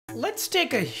Let's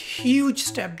take a huge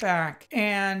step back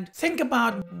and think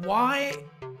about why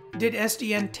did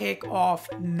SDN take off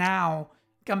now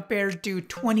compared to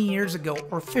 20 years ago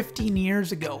or 15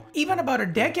 years ago. Even about a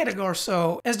decade ago or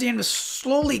so, SDN was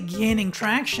slowly gaining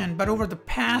traction, but over the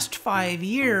past 5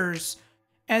 years,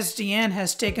 SDN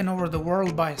has taken over the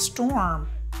world by storm.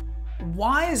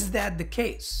 Why is that the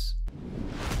case?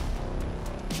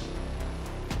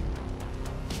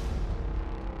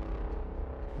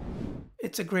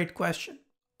 It's a great question.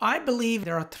 I believe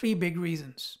there are 3 big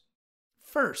reasons.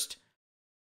 First,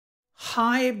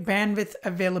 high bandwidth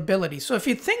availability. So if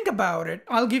you think about it,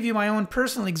 I'll give you my own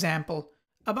personal example.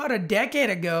 About a decade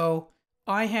ago,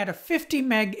 I had a 50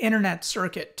 meg internet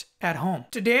circuit at home.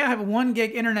 Today I have a 1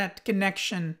 gig internet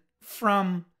connection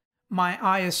from my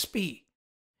ISP.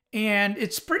 And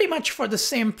it's pretty much for the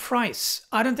same price.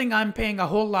 I don't think I'm paying a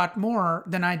whole lot more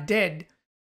than I did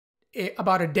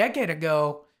about a decade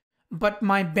ago. But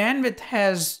my bandwidth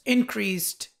has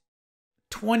increased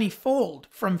 20-fold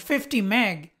from 50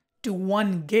 meg to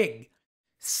 1 gig.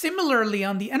 Similarly,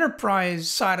 on the enterprise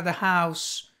side of the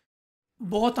house,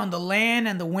 both on the LAN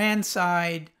and the WAN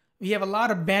side, we have a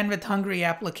lot of bandwidth hungry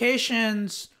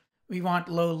applications. We want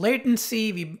low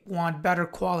latency. We want better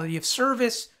quality of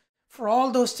service. For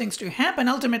all those things to happen,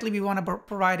 ultimately, we want to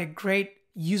provide a great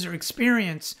user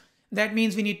experience. That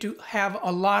means we need to have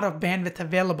a lot of bandwidth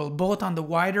available, both on the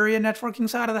wide area networking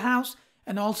side of the house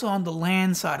and also on the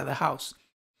LAN side of the house.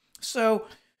 So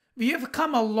we have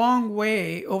come a long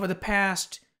way over the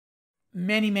past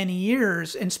many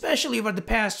years, and especially over the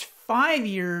past 5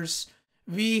 years,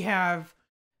 we have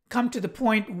come to the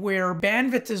point where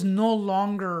bandwidth is no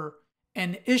longer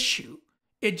an issue.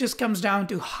 It just comes down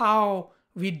to how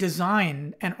we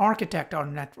design and architect our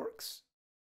networks.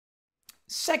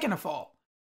 Second of all,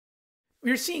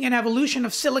 we're seeing an evolution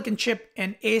of silicon chip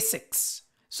and ASICs.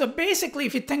 So basically,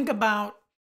 if you think about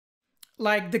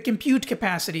like the compute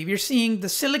capacity, we're seeing the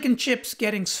silicon chips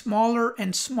getting smaller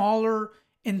and smaller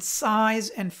in size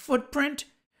and footprint,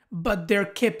 but their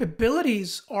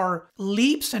capabilities are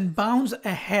leaps and bounds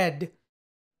ahead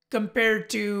compared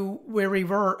to where we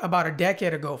were about a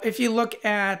decade ago. If you look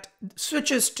at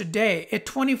switches today, a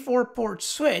 24-port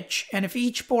switch, and if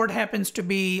each port happens to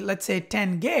be, let's say,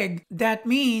 10 gig, that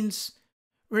means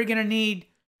we're going to need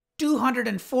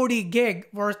 240 gig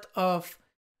worth of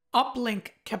uplink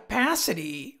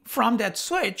capacity from that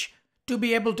switch to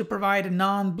be able to provide a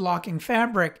non-blocking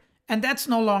fabric. And that's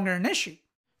no longer an issue.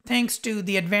 Thanks to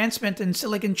the advancement in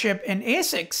silicon chip and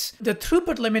ASICs, the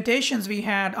throughput limitations we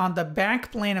had on the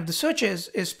backplane of the switches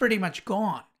is pretty much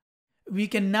gone. We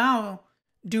can now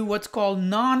do what's called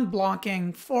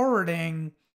non-blocking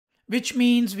forwarding, which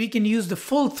means we can use the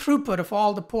full throughput of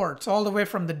all the ports, all the way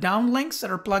from the downlinks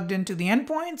that are plugged into the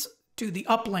endpoints to the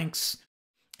uplinks.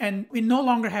 And we no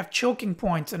longer have choking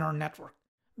points in our network.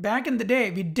 Back in the day,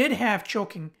 we did have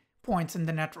choking points in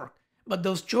the network, but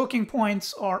those choking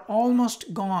points are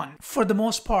almost gone for the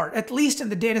most part, at least in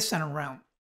the data center realm.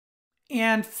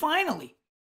 And finally,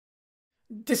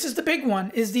 this is the big one,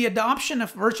 is the adoption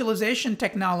of virtualization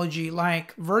technology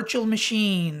like virtual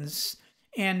machines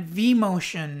and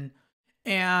vMotion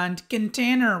and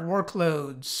container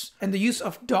workloads, and the use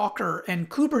of Docker and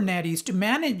Kubernetes to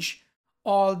manage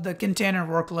all the container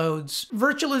workloads.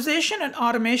 Virtualization and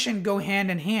automation go hand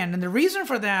in hand. And the reason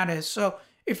for that is, so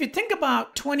if you think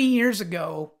about 20 years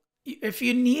ago, if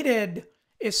you needed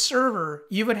a server,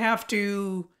 you would have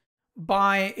to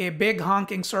buy a big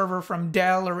honking server from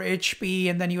Dell or HP,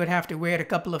 and then you would have to wait a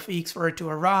couple of weeks for it to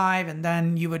arrive, and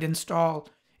then you would install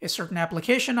a certain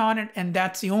application on it, and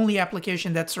that's the only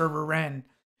application that server ran.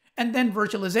 And then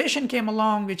virtualization came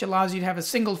along, which allows you to have a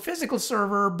single physical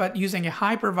server, but using a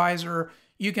hypervisor,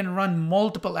 you can run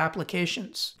multiple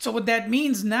applications. So what that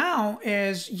means now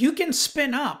is you can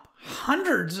spin up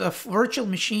hundreds of virtual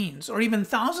machines or even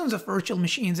thousands of virtual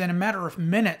machines in a matter of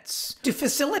minutes to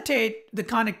facilitate the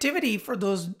connectivity for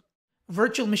those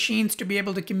virtual machines to be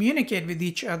able to communicate with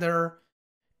each other.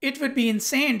 It would be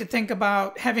insane to think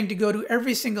about having to go to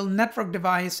every single network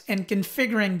device and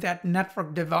configuring that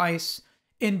network device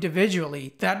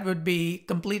individually. That would be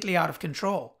completely out of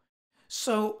control.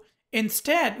 So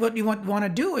instead, what we want to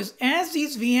do is, as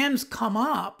these VMs come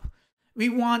up, we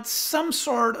want some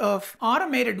sort of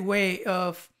automated way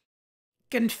of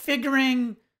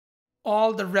configuring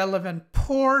all the relevant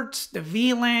ports, the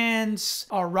VLANs,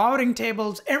 our routing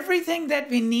tables, everything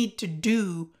that we need to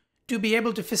do to be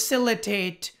able to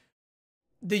facilitate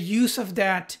the use of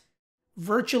that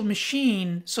virtual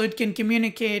machine so it can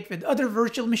communicate with other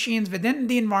virtual machines within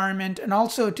the environment and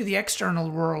also to the external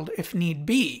world if need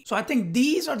be. So I think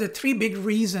these are the 3 big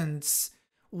reasons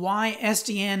why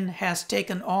SDN has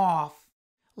taken off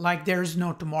like there's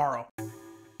no tomorrow.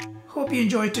 Hope you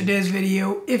enjoyed today's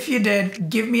video. If you did,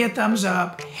 give me a thumbs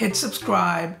up, hit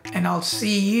subscribe, and I'll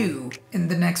see you in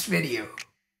the next video.